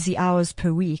crazy hours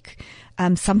per week,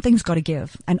 something's got to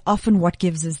give. And often what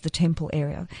gives is the temple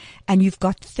area. And you've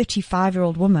got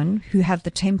 35-year-old women who have the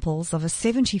temples of a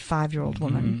 75-year-old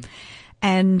woman.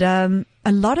 And a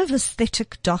lot of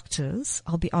aesthetic doctors,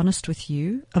 I'll be honest with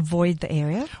you, avoid the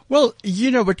area. Well, you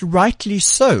know, but rightly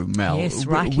so, Mel. Yes,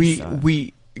 rightly so.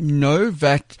 We know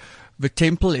that the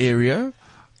temple area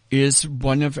is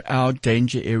one of our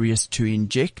danger areas to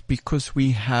inject because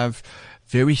we have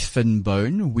very thin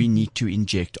bone. We need to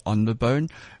inject on the bone.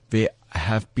 There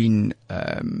have been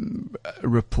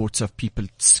reports of people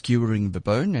skewering the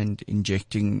bone and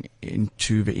injecting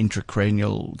into the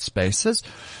intracranial spaces.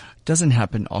 Doesn't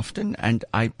happen often, and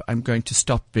I'm going to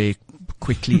stop there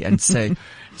quickly and say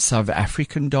South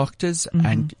African doctors,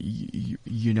 and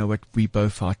you know what, we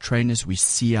both are trainers, we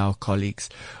see our colleagues,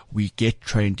 we get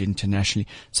trained internationally.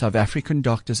 South African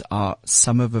doctors are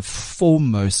some of the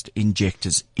foremost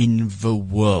injectors in the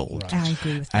world. Right. I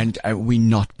agree with that. And we're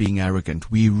not being arrogant.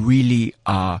 We really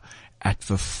are at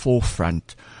the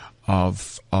forefront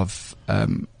of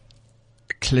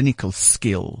clinical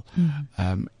skill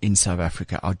in South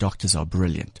Africa. Our doctors are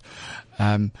brilliant.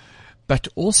 But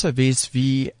also there's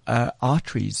the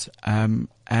arteries.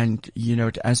 And, you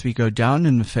know, as we go down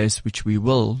in the face, which we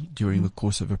will during the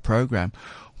course of a program,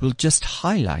 we'll just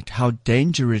highlight how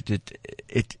dangerous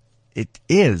it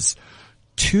is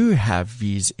to have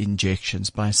these injections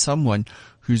by someone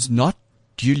who's not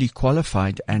duly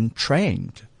qualified and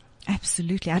trained.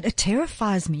 Absolutely. It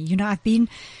terrifies me. You know,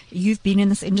 you've been in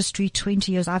this industry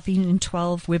 20 years. I've been in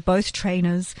 12. We're both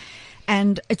trainers.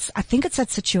 And I think it's that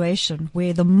situation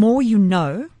where the more you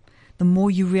know, the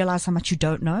more you realize how much you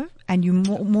don't know, and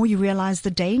more you realize the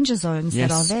danger zones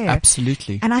that are there.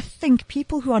 Absolutely. And I think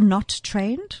people who are not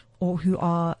trained, or who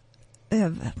are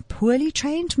poorly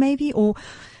trained maybe, or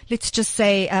let's just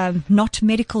say not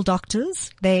medical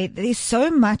doctors, there's so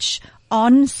much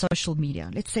on social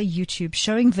media, let's say YouTube,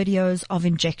 showing videos of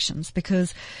injections,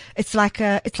 because it's like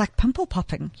pimple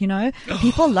popping, you know.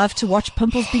 People love to watch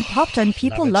pimples being popped, and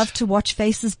people love to watch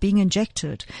faces being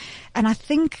injected. And I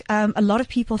think a lot of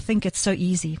people think it's so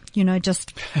easy, you know,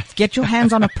 just get your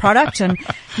hands on a product and,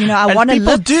 you know, I want a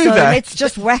lip, so let's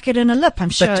just whack it in a lip. I'm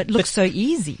sure it looks so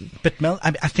easy. But Mel,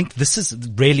 I think this is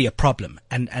really a problem,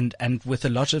 and with a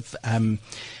lot of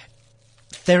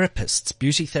therapists,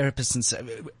 beauty therapists, and so,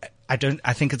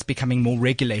 I think it's becoming more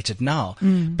regulated now.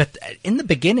 But in the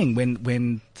beginning,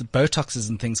 when the Botoxes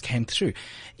and things came through,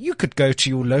 you could go to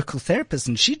your local therapist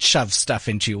and she'd shove stuff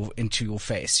into your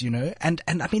face, you know, and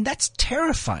I mean, that's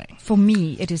terrifying. For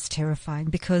me, it is terrifying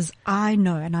because I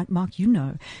know, and Mark, you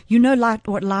know like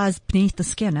what lies beneath the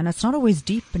skin, and it's not always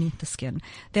deep beneath the skin.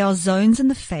 There are zones in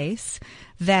the face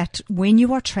that when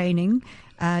you are training,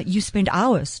 you spend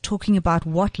hours talking about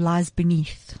what lies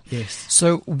beneath. Yes.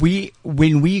 So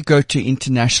when we go to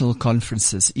international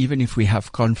conferences, even if we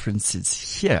have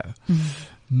conferences here,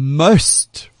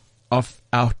 most of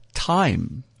our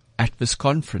time at this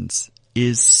conference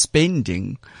is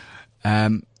spending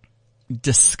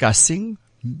discussing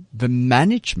the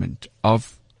management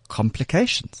of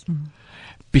complications,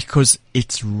 because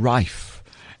it's rife,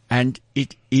 and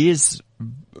it is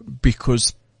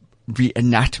because the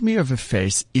anatomy of a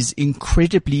face is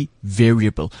incredibly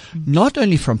variable, not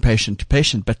only from patient to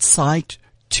patient, but side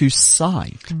to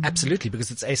side. Absolutely,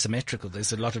 because it's asymmetrical.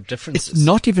 There's a lot of differences. It's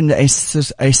not even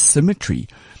asymmetry.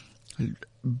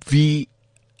 The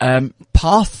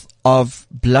path of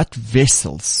blood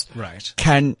vessels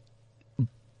can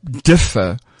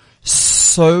differ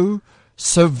so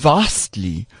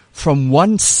vastly from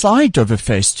one side of a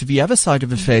face to the other side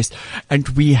of a face. And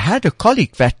we had a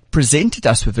colleague that presented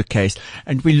us with a case,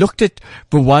 and we looked at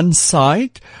the one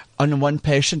side on one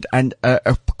patient and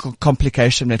a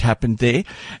complication that happened there.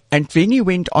 And then he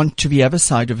went on to the other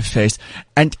side of the face.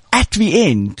 And at the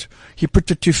end, he put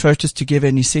the two photos together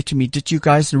and he said to me, "Did you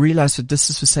guys realize that this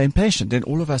is the same patient?" And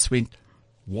all of us went,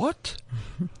 "What?"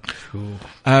 Cool.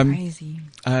 Crazy.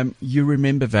 You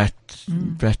remember that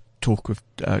talk with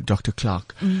Dr.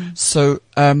 Clark. So,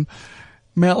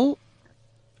 Mel,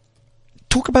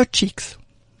 talk about cheeks.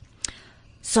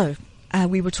 So,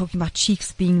 we were talking about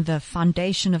cheeks being the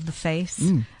foundation of the face.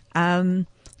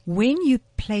 When you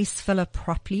place filler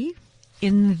properly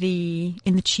in the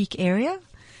cheek area,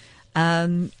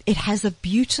 it has a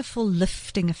beautiful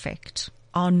lifting effect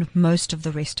on most of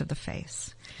the rest of the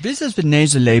face. This is the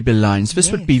nasolabial lines.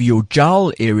 This would be your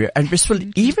jowl area, and this will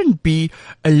even be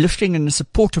a lifting and a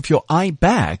support of your eye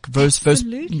bag. Those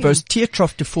tear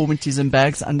trough deformities and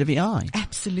bags under the eye.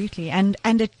 Absolutely, and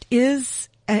it is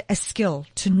a skill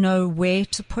to know where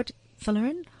to put filler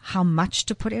in, how much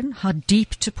to put in, how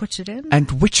deep to put it in,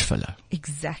 and which filler.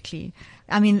 Exactly.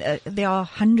 I mean, there are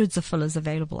hundreds of fillers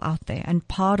available out there, and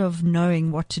part of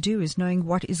knowing what to do is knowing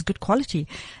what is good quality.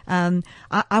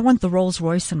 I want the Rolls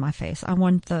Royce in my face. I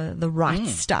want the right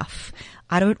stuff.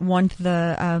 I don't want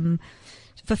the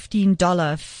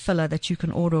 $15 filler that you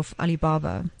can order off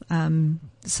Alibaba.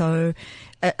 So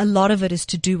a lot of it is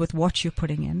to do with what you're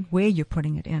putting in, where you're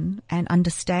putting it in, and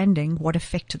understanding what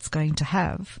effect it's going to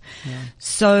have.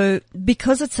 So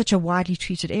because it's such a widely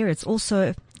treated area, it's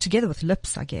also, together with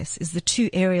lips, I guess, is the two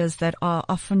areas that are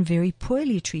often very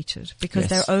poorly treated because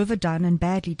they're overdone and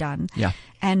badly done. Yeah.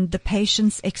 And the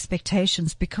patient's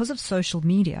expectations, because of social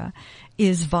media,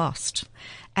 is vast.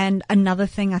 And another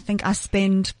thing, I think I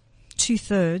spend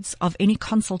 2/3 of any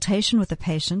consultation with a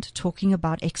patient talking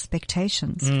about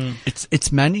expectations.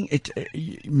 It's managing it.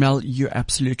 Mel, you're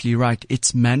absolutely right.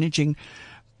 It's managing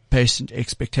patient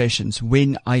expectations.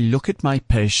 When I look at my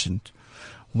patient,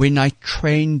 when I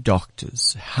train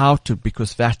doctors how to,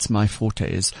 because that's my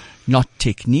forte, is not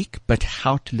technique, but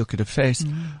how to look at a face,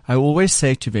 I always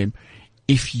say to them,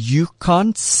 if you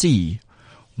can't see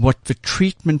what the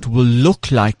treatment will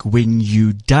look like when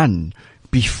you're done,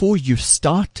 before you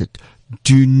started,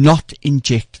 do not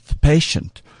inject the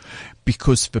patient,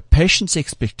 because the patient's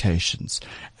expectations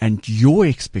and your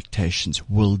expectations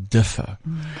will differ.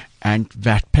 And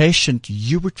that patient,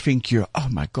 you would think oh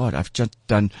my God, I've just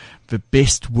done the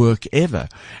best work ever.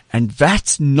 And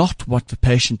that's not what the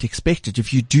patient expected.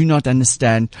 If you do not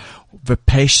understand the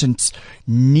patient's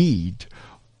need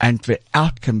and the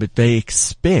outcome that they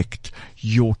expect,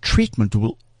 your treatment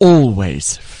will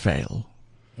always fail.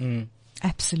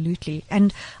 Absolutely.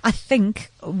 And I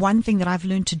think one thing that I've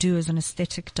learned to do as an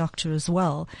aesthetic doctor as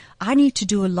well, I need to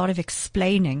do a lot of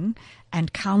explaining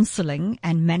and counseling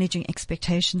and managing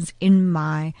expectations in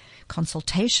my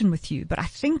consultation with you. But I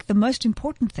think the most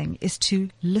important thing is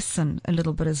to listen a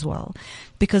little bit as well.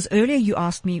 Because earlier you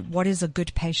asked me, what is a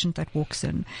good patient that walks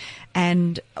in?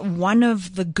 And one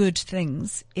of the good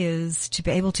things is to be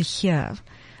able to hear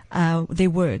their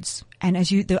words. And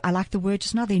I like the word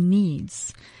just now, their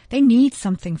needs. They need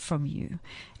something from you.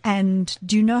 And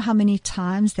do you know how many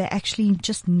times they actually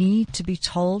just need to be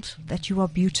told that you are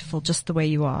beautiful just the way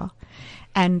you are?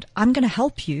 And I'm going to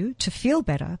help you to feel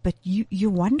better, but you're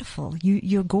wonderful.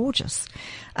 You're gorgeous.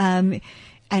 And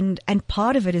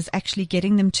part of it is actually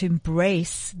getting them to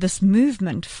embrace this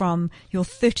movement from your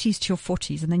 30s to your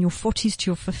 40s and then your 40s to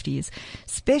your 50s.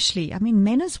 Especially, I mean,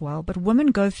 men as well, but women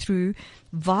go through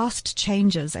vast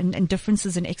changes and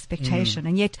differences in expectation.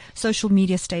 And yet social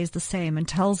media stays the same and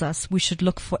tells us we should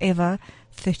look forever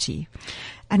 30.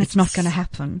 And it's not going to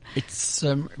happen. It's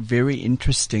very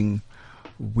interesting.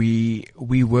 We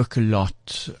work a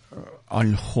lot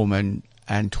on hormone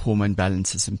and hormone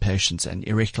balances in patients and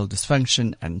erectile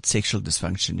dysfunction and sexual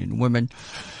dysfunction in women.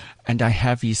 And I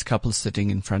have these couples sitting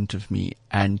in front of me,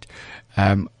 and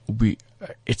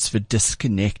it's the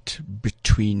disconnect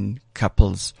between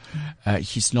couples.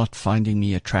 He's not finding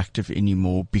me attractive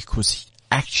anymore because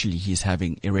he's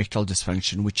having erectile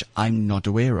dysfunction, which I'm not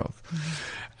aware of.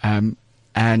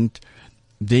 And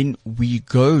then we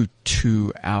go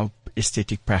to our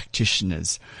aesthetic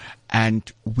practitioners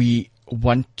and we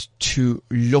want to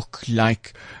look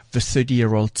like the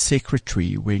 30-year-old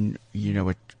secretary when,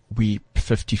 we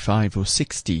 55 or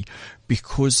 60,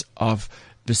 because of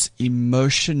this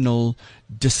emotional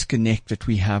disconnect that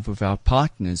we have with our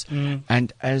partners.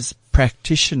 And as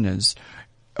practitioners,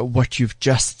 what you've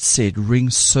just said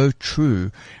rings so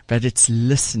true, that it's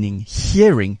listening,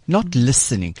 hearing, not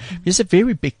listening. There's a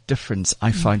very big difference,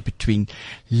 I find, between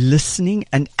listening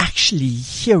and actually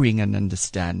hearing and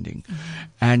understanding.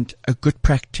 And a good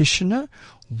practitioner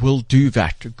will do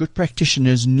that. A good practitioner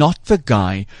is not the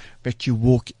guy that you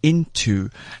walk into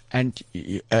and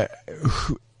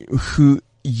who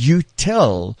you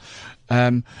tell,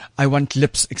 I want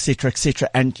lips, etc.,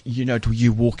 and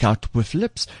you walk out with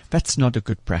lips. That's not a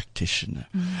good practitioner.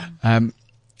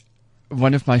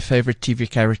 One of my favorite TV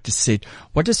characters said,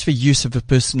 "What is the use of a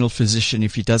personal physician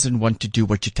if he doesn't want to do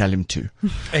what you tell him to?"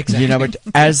 Exactly. You know what?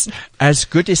 As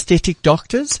good aesthetic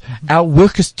doctors, our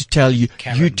work is to tell you,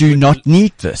 Karen, you do not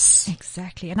need this.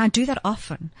 Exactly. And I do that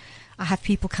often. I have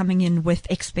people coming in with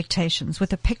expectations,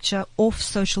 with a picture off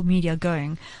social media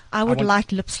going, I would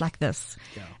like lips like this.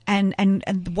 Yeah.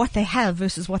 And what they have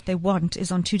versus what they want is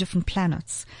on two different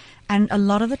planets. And a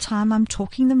lot of the time I'm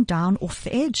talking them down off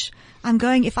the edge. I'm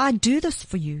going, if I do this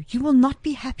for you, you will not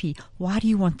be happy. Why do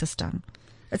you want this done?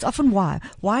 It's often why.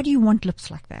 Why do you want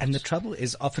lips like that? And the trouble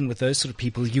is often with those sort of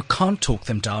people, you can't talk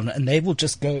them down and they will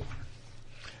just go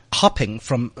hopping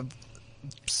from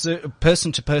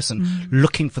person to person,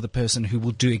 looking for the person who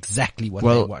will do exactly what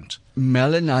they want.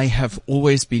 Mel and I have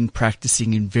always been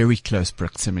practicing in very close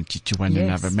proximity to one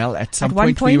another. Mel, at some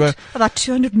point we were about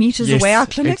 200 meters away our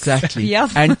clinic. Exactly. Yeah.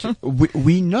 And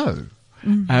we know,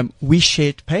 we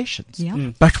shared patients,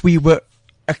 but we were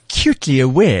acutely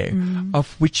aware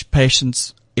of which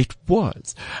patients it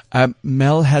was.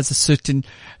 Mel has a certain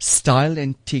style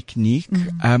and technique,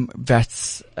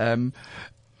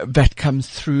 that comes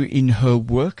through in her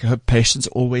work. Her patients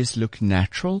always look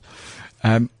natural.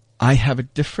 I have a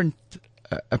different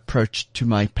approach to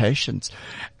my patients,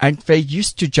 and they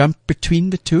used to jump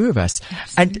between the two of us.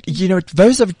 Absolutely. And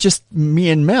those are just me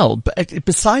and Mel. But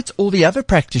besides all the other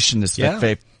practitioners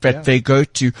that they go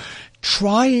to,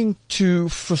 trying to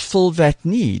fulfill that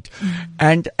need.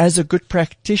 And as a good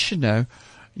practitioner,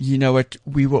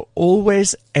 we were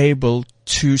always able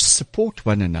to support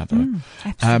one another,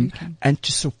 and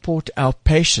to support our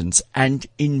patients and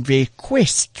in their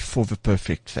quest for the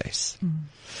perfect face.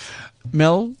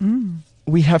 Mel,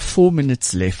 we have 4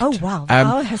 minutes left. Oh wow, the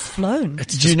hour has flown.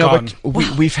 It's just gone.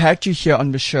 What? We've had you here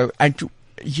on the show, and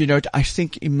I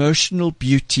think emotional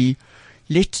beauty.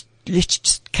 Let's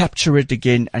just capture it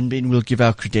again, and then we'll give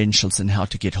our credentials and how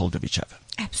to get hold of each other.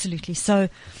 Absolutely. So,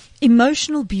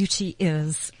 emotional beauty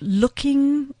is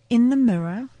looking in the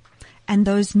mirror, and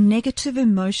those negative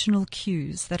emotional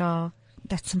cues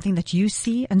that's something that you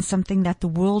see and something that the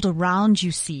world around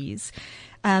you sees,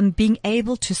 being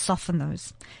able to soften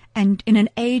those and in an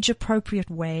age appropriate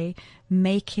way,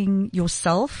 making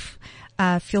yourself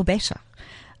feel better,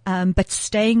 but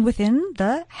staying within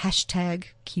the hashtag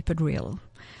keep it real.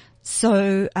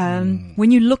 So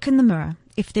when you look in the mirror,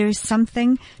 if there is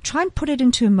something, try and put it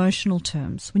into emotional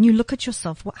terms. When you look at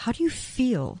yourself, how do you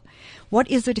feel? What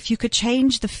is it? If you could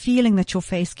change the feeling that your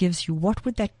face gives you, what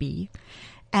would that be?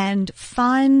 And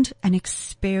find an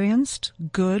experienced,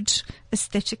 good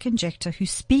aesthetic injector who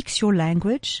speaks your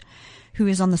language, who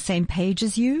is on the same page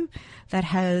as you, that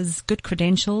has good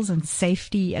credentials and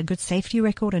a good safety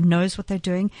record and knows what they're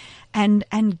doing, and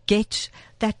get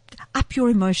that up your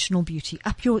emotional beauty,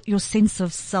 up your sense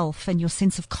of self and your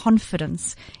sense of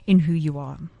confidence in who you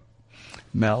are.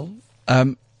 Mel,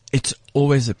 it's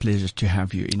always a pleasure to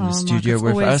have you in the studio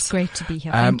with us. It's always great to be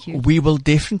here. Thank you. We will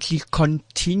definitely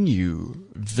continue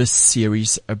this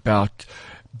series about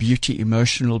beauty,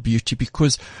 emotional beauty,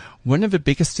 because one of the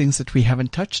biggest things that we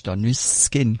haven't touched on is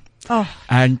skin. Oh,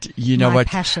 and you know what?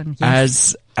 Passion,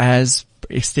 yes. As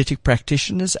aesthetic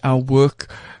practitioners, our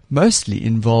work mostly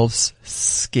involves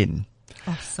skin.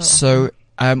 So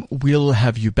we'll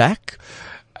have you back.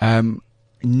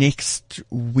 Next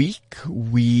week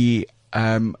we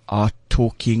are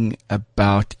talking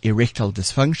about erectile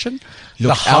dysfunction. Look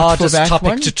the out for hardest that topic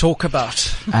one. to talk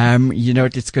about.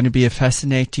 It's going to be a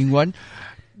fascinating one.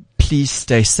 Please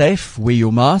stay safe, wear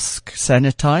your mask,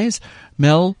 sanitize.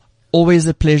 Mel, always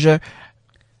a pleasure.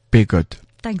 Be good.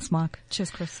 Thanks, Mark.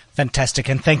 Cheers, Chris. Fantastic.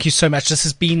 And thank you so much. This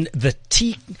has been the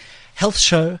T Health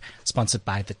Show, sponsored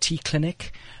by the T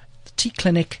Clinic. The T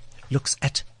Clinic looks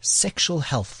at sexual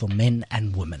health for men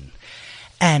and women.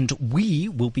 And we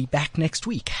will be back next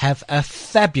week. Have a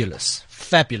fabulous,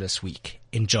 fabulous week.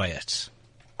 Enjoy it.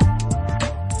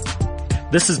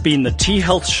 This has been the T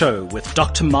Health Show with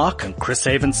Dr. Mark and Chris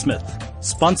Avon-Smith,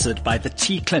 sponsored by the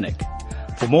T Clinic.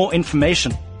 For more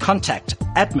information, contact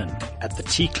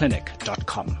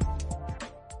admin@thetclinic.com.